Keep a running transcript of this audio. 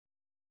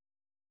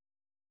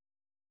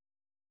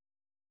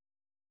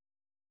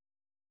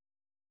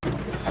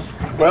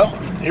Well,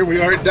 here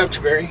we are at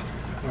Duzberry.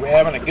 We're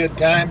having a good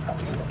time.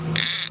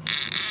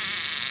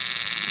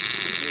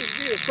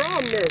 There's a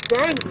problem there,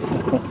 son.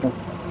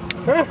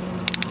 Huh?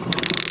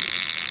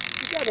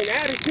 You got an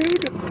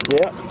attitude?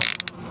 Yep.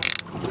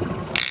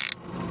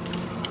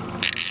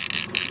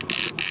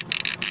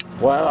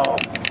 Wow.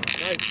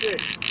 Nice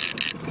fish.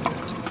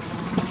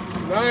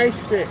 Nice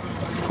fish.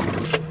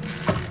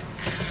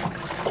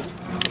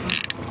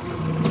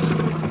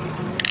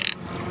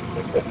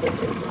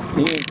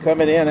 He ain't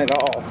coming in at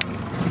all.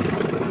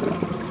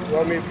 You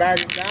want me to back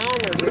it down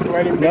or just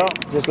let him? No,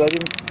 just let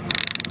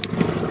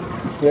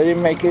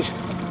him make his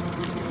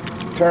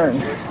turn.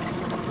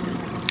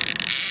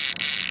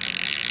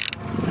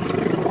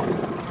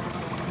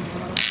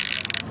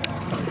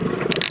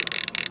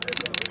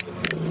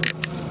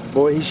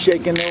 Boy, he's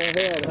shaking the old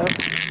head, huh?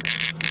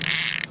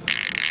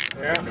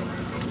 Yeah.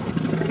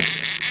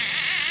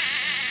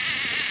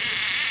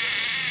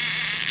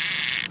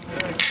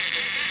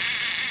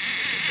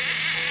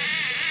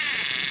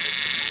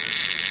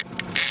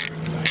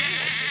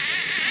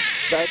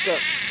 Back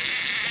up.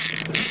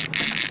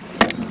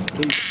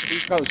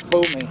 He's gonna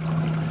spool me.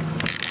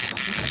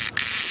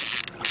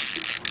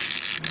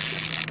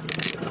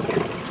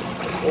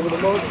 Over the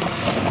boat.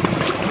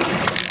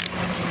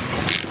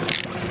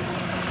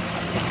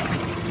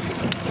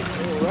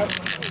 All right.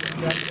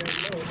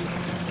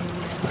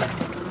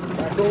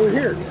 Back over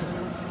here.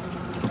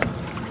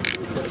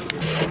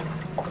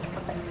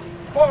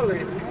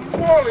 Holy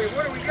moly,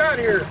 what do we got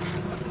here?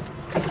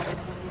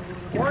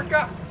 Work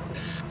up.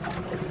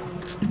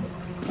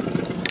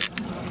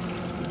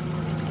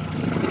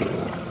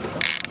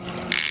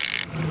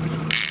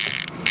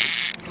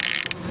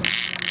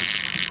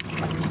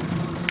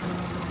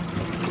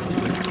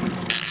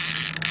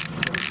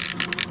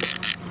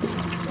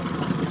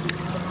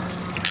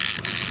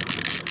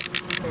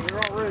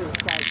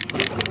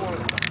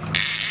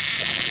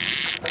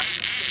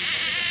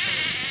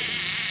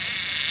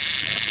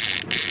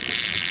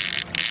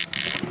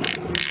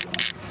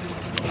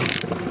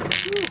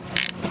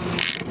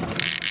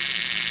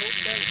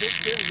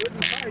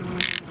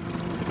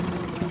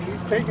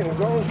 He's taking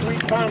his own sweet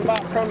time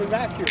about coming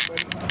back here,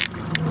 buddy.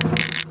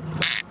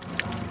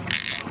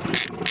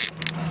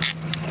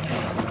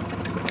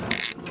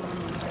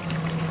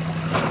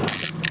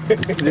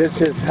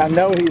 This is, I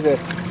know he's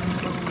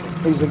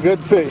a good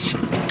fish.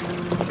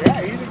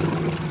 Yeah,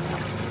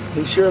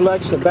 He sure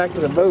likes the back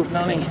of the boat,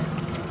 doesn't he?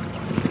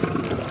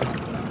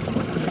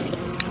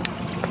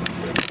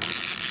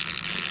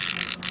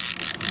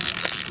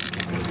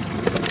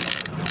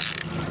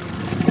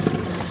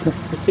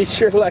 He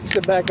sure likes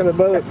the back of the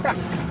boat.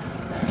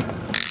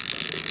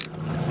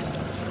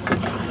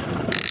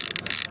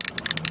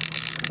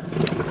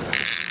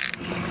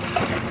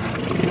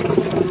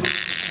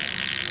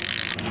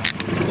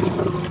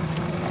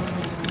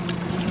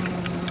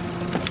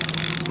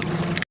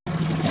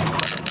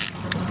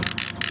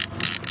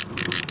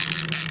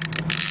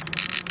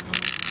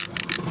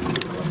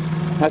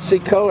 I see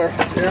color.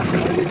 Yeah,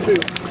 I do too.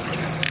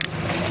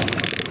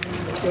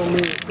 Don't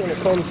mean it's going to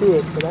come to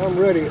us, but I'm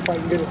ready if I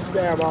can get a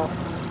stab off.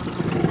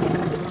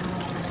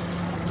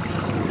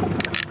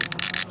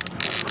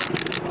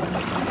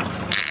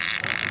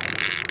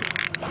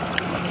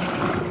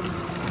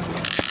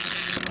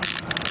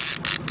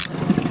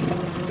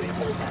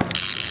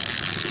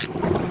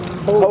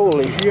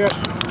 Holy shit.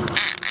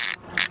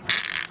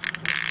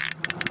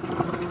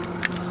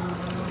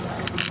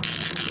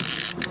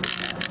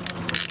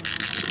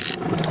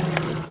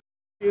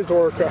 Is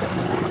orca.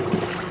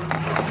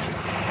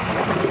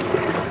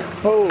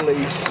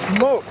 Holy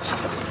smokes!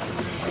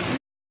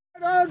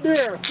 Oh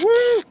dear!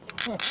 Woo!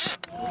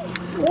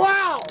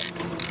 Wow!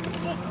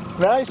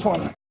 Nice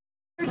one.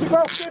 Here's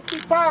about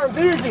 50 pounds,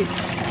 easy.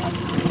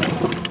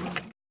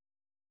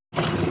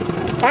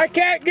 I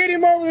can't get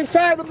him over the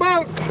side of the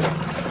boat.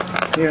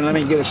 Here, let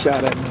me get a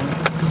shot at him.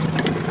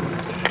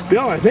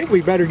 Bill, I think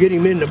we better get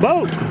him in the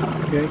boat.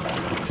 Okay.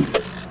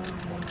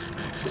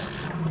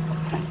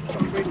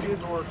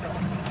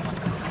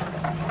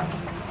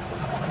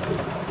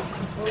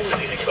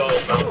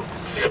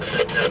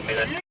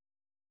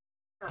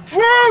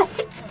 Woo!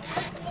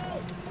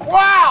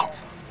 Wow!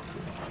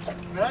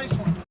 Nice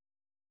one.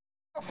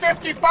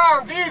 50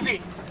 pounds,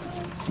 easy.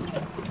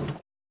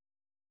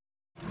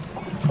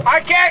 I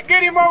can't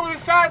get him over the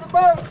side of the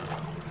boat.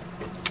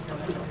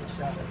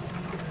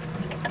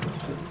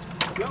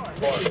 Bill, I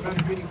think we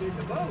better get him in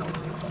the boat.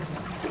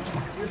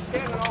 You're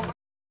standing on my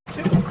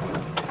too.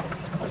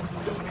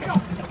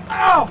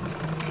 Ow!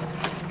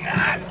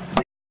 God!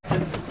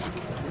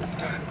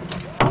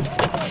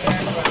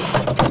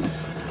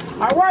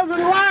 I wasn't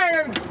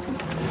lying.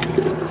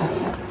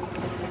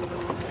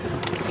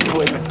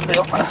 Wait a minute,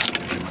 Bill.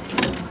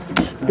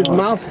 His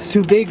mouth is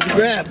too big to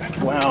grab.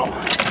 Wow.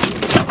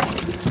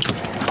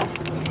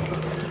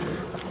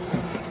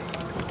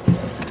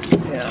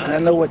 Yeah, I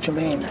know what you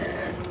mean.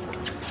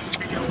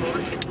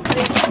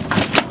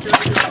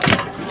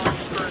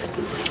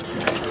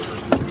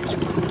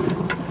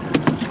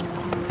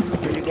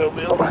 Here you go,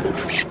 Bill.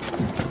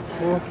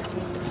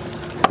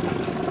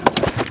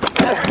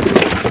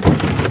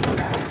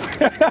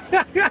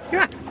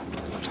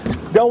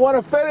 Don't want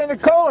to fit in the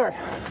cooler.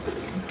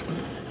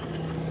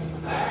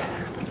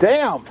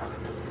 Damn.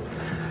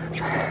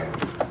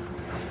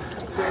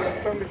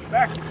 Somebody's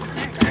back.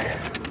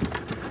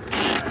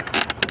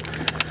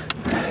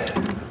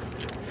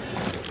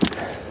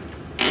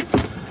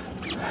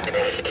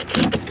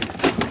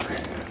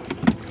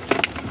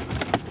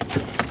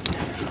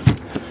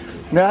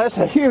 Now that's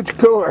a huge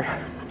cooler,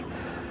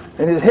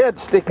 and his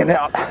head's sticking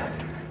out.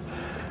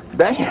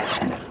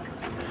 Damn.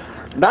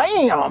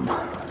 Damn.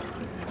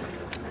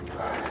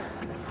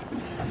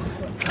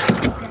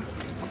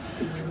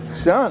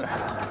 Son,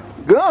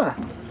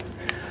 gun.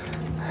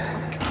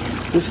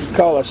 This is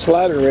called a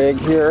slider rig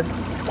here.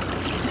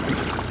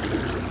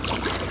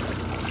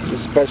 It's a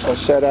special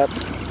setup,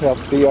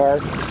 FBR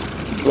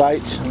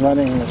lights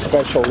running a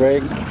special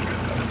rig.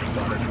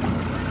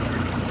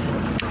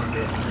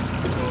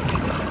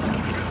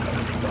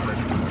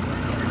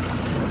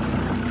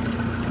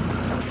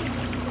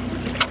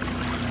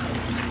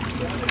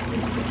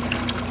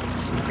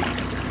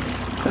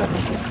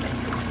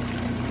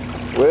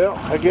 Well,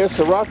 I guess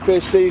the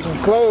rockfish season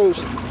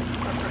closed.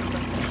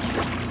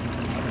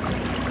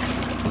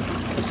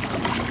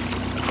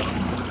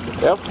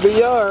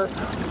 FBR.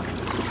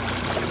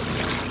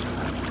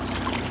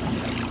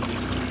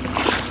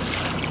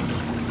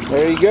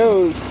 There he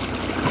goes.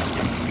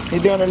 He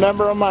doing a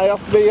number on my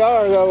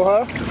FBR though,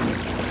 huh?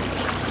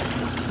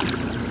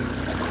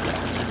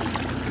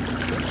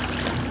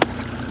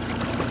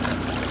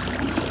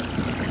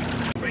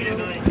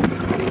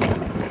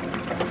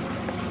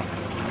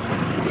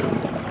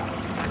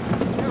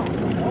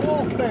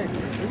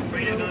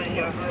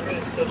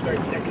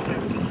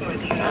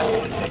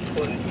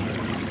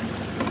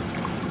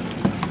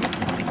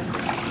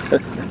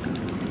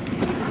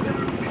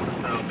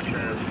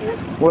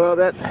 Well,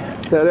 that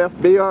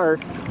FBR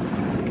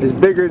is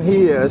bigger than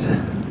he is.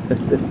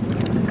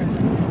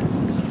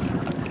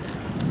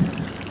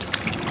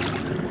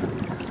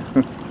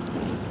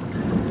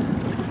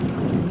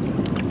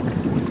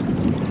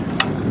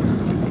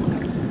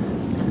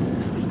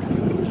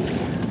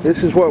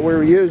 This is what we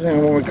were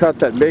using when we caught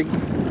that big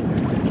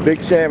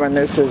salmon.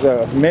 This is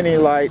a mini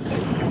light.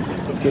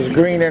 This is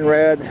green and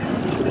red.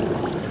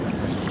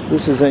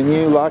 This is a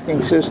new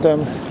locking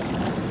system.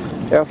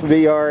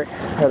 FBR,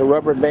 had a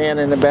rubber band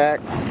in the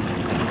back.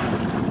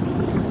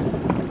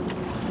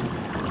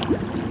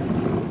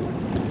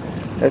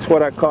 That's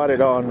what I caught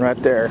it on right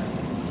there.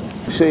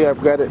 See,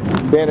 I've got it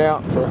bent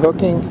out for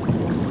hooking.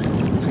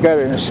 It's got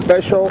a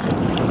special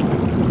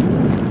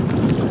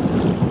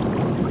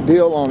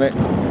deal on it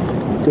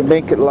to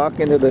make it lock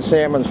into the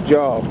salmon's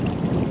jaw.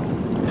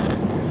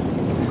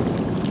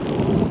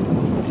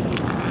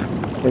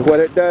 And what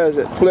it does,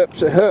 it flips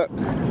the hook,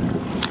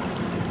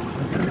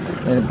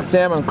 and the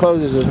salmon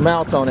closes his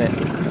mouth on it.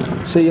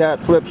 See how it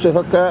flips the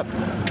hook up?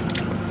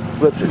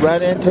 Flips it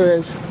right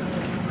into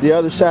the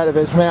other side of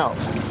his mouth.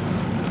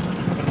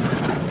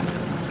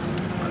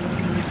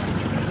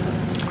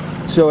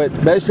 So it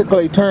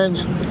basically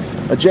turns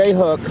a J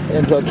hook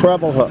into a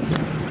treble hook.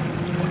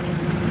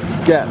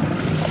 Yeah.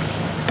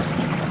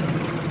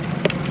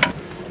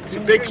 It's a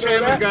big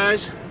salmon,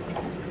 guys.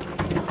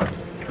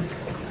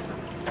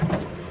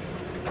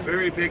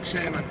 Very big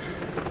salmon.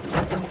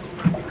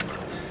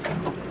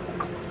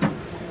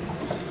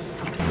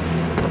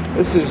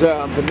 This is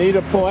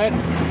Bonita Point.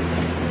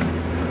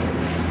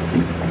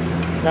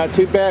 Not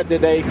too bad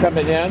today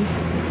coming in.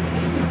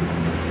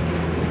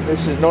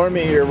 This is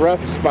normally your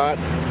rough spot.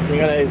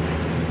 You're going to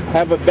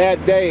have a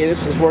bad day.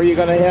 This is where you're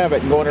going to have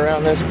it, going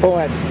around this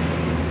point.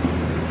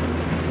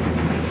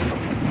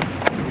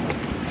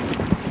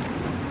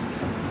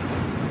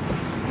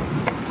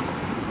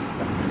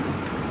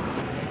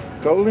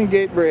 Golden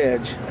Gate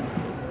Bridge.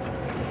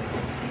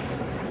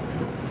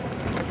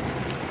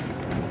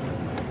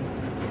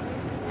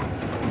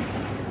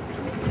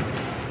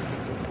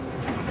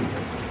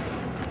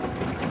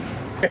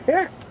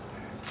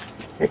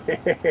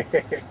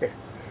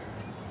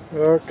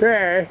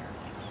 Okay.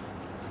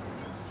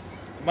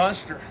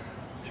 Monster.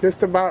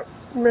 Just about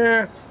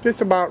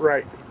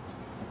right.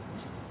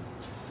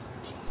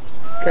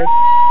 Okay.